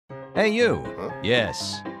Hey, you.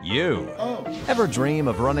 Yes, you. Ever dream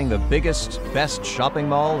of running the biggest, best shopping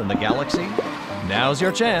mall in the galaxy? Now's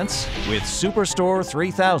your chance with Superstore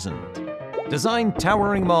 3000. Design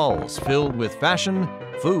towering malls filled with fashion,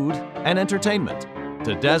 food, and entertainment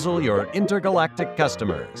to dazzle your intergalactic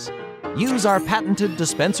customers. Use our patented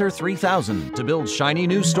Dispenser 3000 to build shiny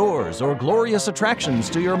new stores or glorious attractions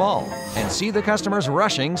to your mall and see the customers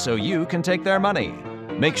rushing so you can take their money.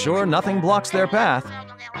 Make sure nothing blocks their path.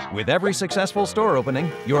 With every successful store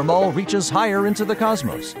opening, your mall reaches higher into the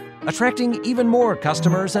cosmos, attracting even more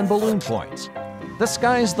customers and balloon points. The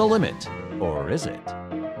sky's the limit, or is it?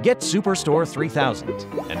 Get Superstore 3000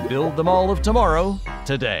 and build the mall of tomorrow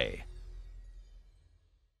today.